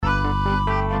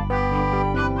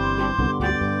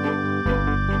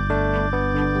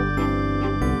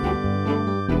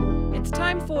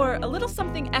for A Little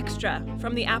Something Extra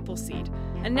from the Appleseed.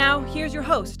 And now, here's your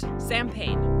host, Sam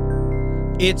Payne.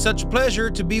 It's such a pleasure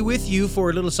to be with you for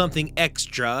a little something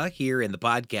extra here in the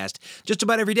podcast. Just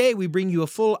about every day, we bring you a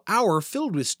full hour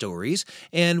filled with stories,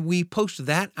 and we post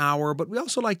that hour, but we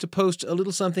also like to post a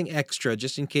little something extra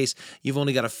just in case you've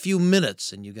only got a few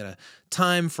minutes and you've got a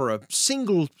time for a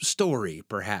single story,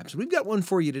 perhaps. We've got one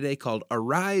for you today called A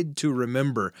Ride to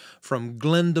Remember from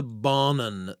Glenda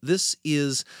Bonin. This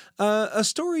is a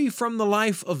story from the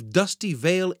life of Dusty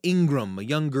Vale Ingram, a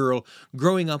young girl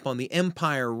growing up on the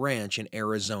Empire Ranch in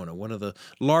Arizona, one of the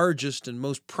largest and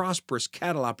most prosperous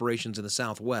cattle operations in the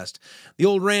Southwest. The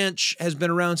old ranch has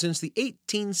been around since the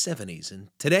 1870s, and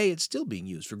today it's still being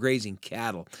used for grazing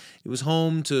cattle. It was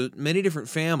home to many different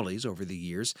families over the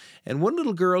years, and one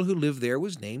little girl who lived there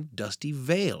was named Dusty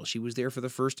Vale. She was there for the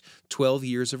first 12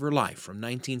 years of her life, from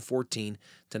 1914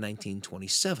 to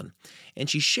 1927. And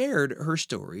she shared her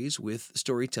stories with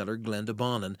storyteller Glenda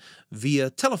Bonin via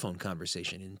telephone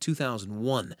conversation in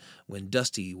 2001 when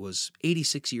Dusty was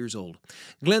 86 years old.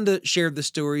 Glenda shared the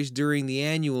stories during the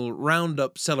annual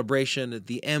Roundup celebration at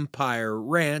the Empire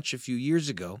Ranch a few years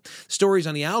ago. Stories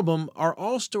on the album are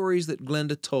all stories that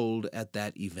Glenda told at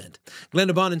that event.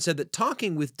 Glenda Bonin said that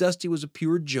talking with Dusty was a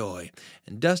pure joy,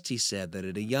 and Dusty said that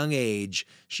at a young age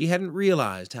she hadn't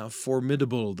realized how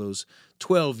formidable those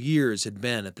 12 years had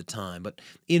been at the time, but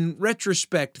in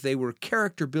retrospect, they were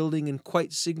character-building and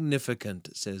quite significant,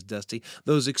 says Dusty.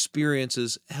 Those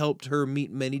experiences helped her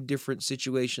meet many different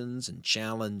situations and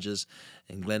challenges,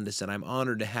 and Glenda said, I'm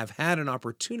honored to have had an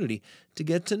opportunity to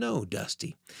get to know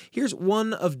Dusty. Here's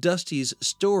one of Dusty's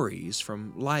stories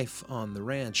from life on the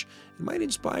ranch. It might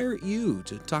inspire you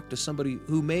to talk to somebody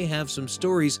who may have some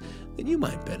stories that you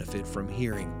might benefit from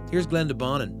hearing. Here's Glenda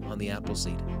Bonin on the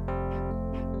Appleseed.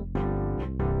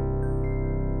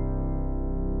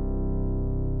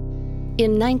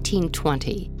 In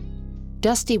 1920,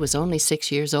 Dusty was only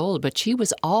 6 years old, but she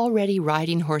was already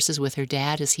riding horses with her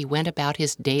dad as he went about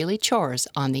his daily chores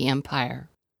on the Empire.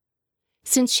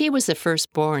 Since she was the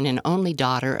firstborn and only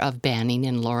daughter of Banning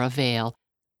and Laura Vale,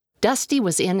 Dusty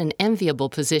was in an enviable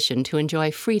position to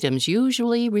enjoy freedoms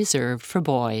usually reserved for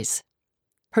boys.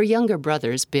 Her younger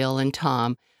brothers, Bill and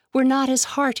Tom, were not as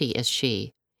hearty as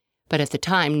she, but at the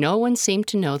time no one seemed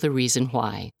to know the reason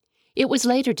why. It was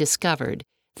later discovered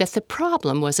that the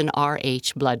problem was an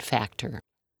Rh blood factor.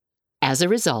 As a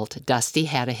result, Dusty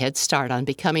had a head start on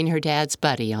becoming her dad's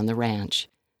buddy on the ranch.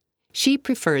 She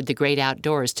preferred the great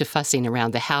outdoors to fussing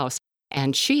around the house,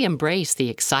 and she embraced the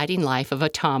exciting life of a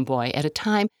tomboy at a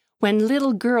time when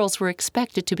little girls were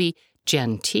expected to be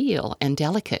genteel and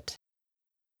delicate.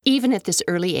 Even at this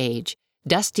early age,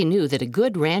 Dusty knew that a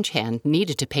good ranch hand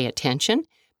needed to pay attention,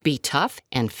 be tough,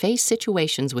 and face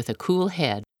situations with a cool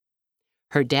head.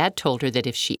 Her dad told her that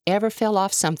if she ever fell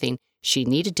off something, she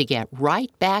needed to get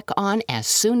right back on as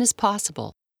soon as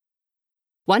possible.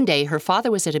 One day, her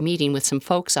father was at a meeting with some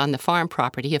folks on the farm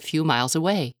property a few miles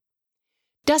away.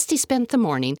 Dusty spent the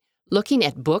morning looking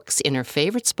at books in her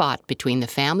favorite spot between the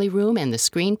family room and the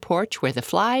screen porch where the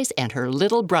flies and her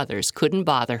little brothers couldn't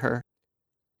bother her.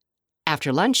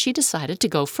 After lunch, she decided to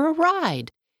go for a ride.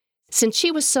 Since she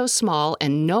was so small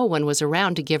and no one was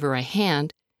around to give her a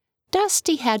hand,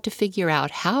 Dusty had to figure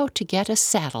out how to get a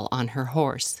saddle on her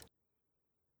horse.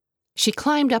 She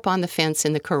climbed up on the fence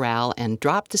in the corral and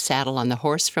dropped the saddle on the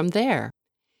horse from there.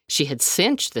 She had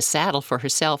cinched the saddle for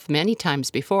herself many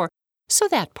times before, so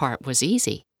that part was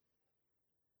easy.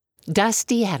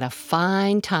 Dusty had a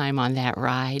fine time on that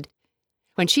ride.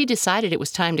 When she decided it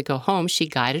was time to go home, she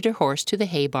guided her horse to the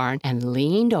hay barn and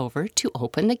leaned over to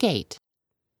open the gate.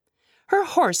 Her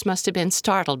horse must have been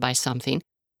startled by something,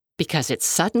 because it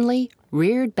suddenly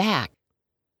reared back.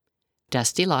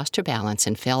 Dusty lost her balance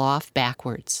and fell off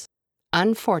backwards.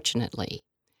 Unfortunately,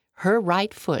 her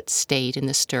right foot stayed in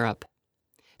the stirrup.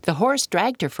 The horse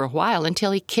dragged her for a while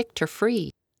until he kicked her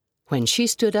free. When she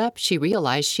stood up, she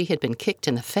realized she had been kicked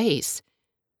in the face.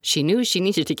 She knew she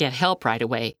needed to get help right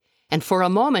away, and for a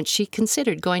moment she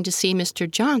considered going to see Mr.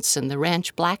 Johnson, the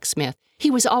ranch blacksmith. He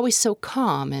was always so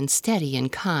calm and steady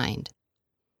and kind.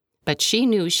 But she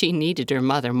knew she needed her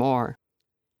mother more.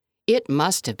 It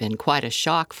must have been quite a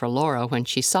shock for Laura when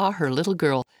she saw her little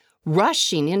girl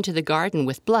rushing into the garden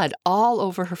with blood all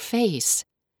over her face.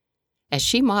 As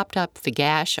she mopped up the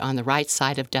gash on the right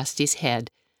side of Dusty's head,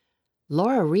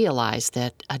 Laura realized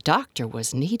that a doctor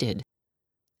was needed.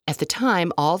 At the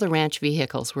time, all the ranch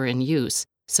vehicles were in use,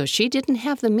 so she didn't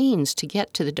have the means to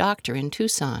get to the doctor in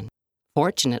Tucson.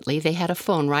 Fortunately, they had a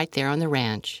phone right there on the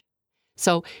ranch.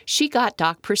 So she got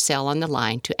Doc Purcell on the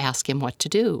line to ask him what to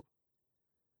do.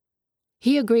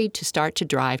 He agreed to start to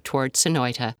drive toward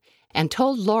Sonoyta and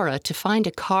told Laura to find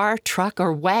a car, truck,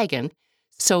 or wagon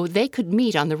so they could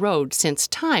meet on the road since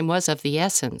time was of the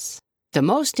essence. The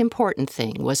most important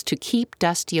thing was to keep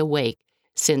Dusty awake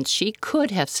since she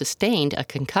could have sustained a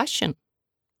concussion.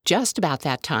 Just about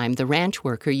that time, the ranch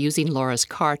worker using Laura's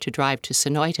car to drive to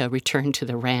Sonoyta returned to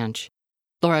the ranch.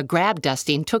 Laura grabbed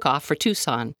Dusty and took off for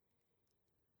Tucson.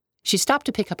 She stopped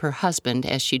to pick up her husband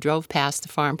as she drove past the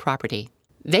farm property.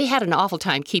 They had an awful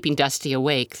time keeping Dusty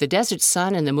awake. The desert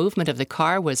sun and the movement of the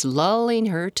car was lulling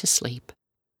her to sleep.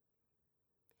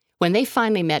 When they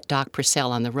finally met Doc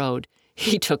Purcell on the road,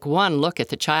 he took one look at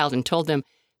the child and told them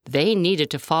they needed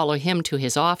to follow him to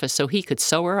his office so he could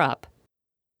sew her up.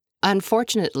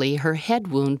 Unfortunately, her head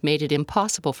wound made it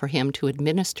impossible for him to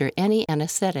administer any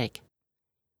anesthetic.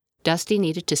 Dusty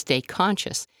needed to stay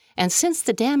conscious, and since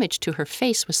the damage to her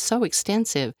face was so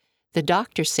extensive, the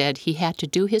doctor said he had to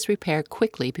do his repair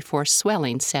quickly before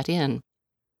swelling set in.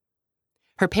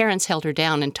 Her parents held her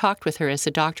down and talked with her as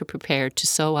the doctor prepared to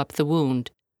sew up the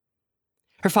wound.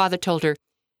 Her father told her,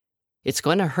 "It's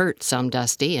going to hurt some,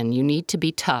 Dusty, and you need to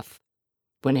be tough.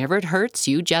 Whenever it hurts,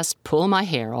 you just pull my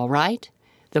hair, all right?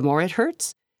 The more it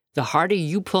hurts, the harder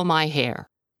you pull my hair."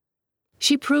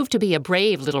 She proved to be a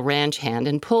brave little ranch hand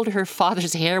and pulled her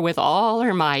father's hair with all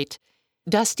her might.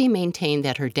 Dusty maintained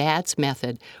that her dad's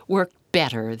method worked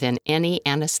better than any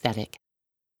anesthetic.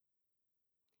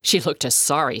 She looked a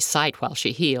sorry sight while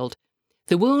she healed.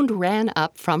 The wound ran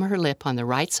up from her lip on the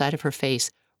right side of her face,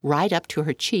 right up to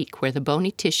her cheek where the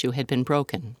bony tissue had been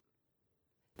broken.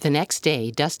 The next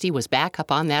day, Dusty was back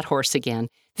up on that horse again,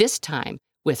 this time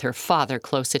with her father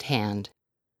close at hand.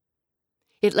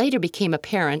 It later became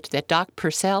apparent that Doc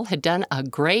Purcell had done a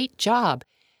great job.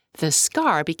 The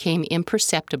scar became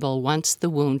imperceptible once the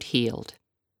wound healed.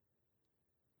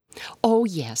 Oh,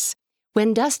 yes.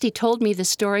 When Dusty told me the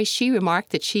story, she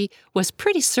remarked that she was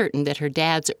pretty certain that her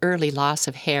dad's early loss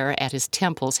of hair at his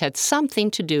temples had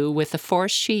something to do with the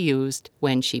force she used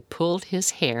when she pulled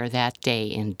his hair that day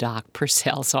in Doc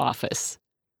Purcell's office.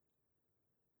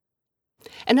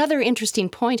 Another interesting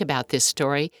point about this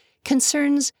story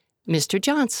concerns Mr.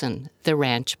 Johnson, the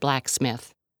ranch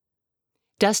blacksmith.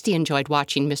 Dusty enjoyed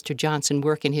watching Mr. Johnson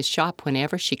work in his shop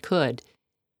whenever she could.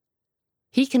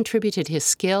 He contributed his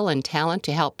skill and talent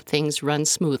to help things run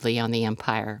smoothly on the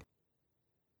Empire.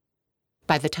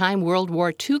 By the time World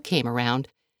War II came around,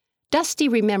 Dusty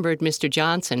remembered Mr.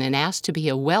 Johnson and asked to be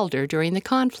a welder during the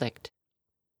conflict.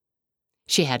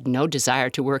 She had no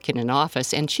desire to work in an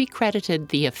office, and she credited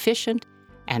the efficient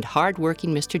and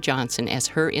hard-working Mr. Johnson as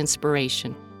her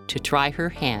inspiration to try her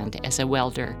hand as a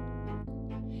welder.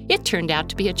 It turned out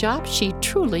to be a job she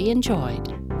truly enjoyed.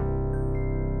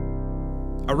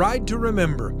 A Ride to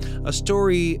Remember, a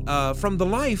story from the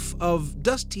life of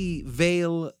Dusty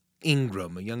Vale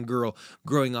Ingram, a young girl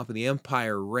growing up in the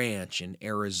Empire Ranch in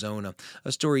Arizona.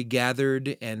 A story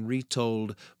gathered and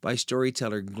retold by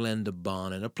storyteller Glenda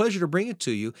Bonin. A pleasure to bring it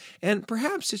to you, and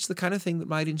perhaps it's the kind of thing that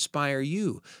might inspire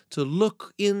you to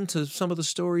look into some of the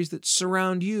stories that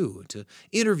surround you, to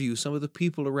interview some of the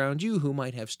people around you who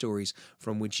might have stories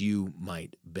from which you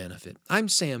might benefit. I'm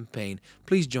Sam Payne.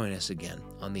 Please join us again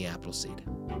on The Appleseed.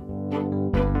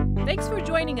 Thanks for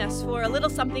joining us for a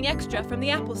little something extra from The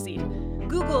Appleseed.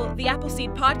 Google The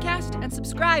Appleseed Podcast and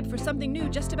subscribe for something new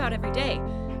just about every day.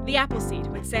 The Appleseed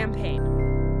with Sam Payne.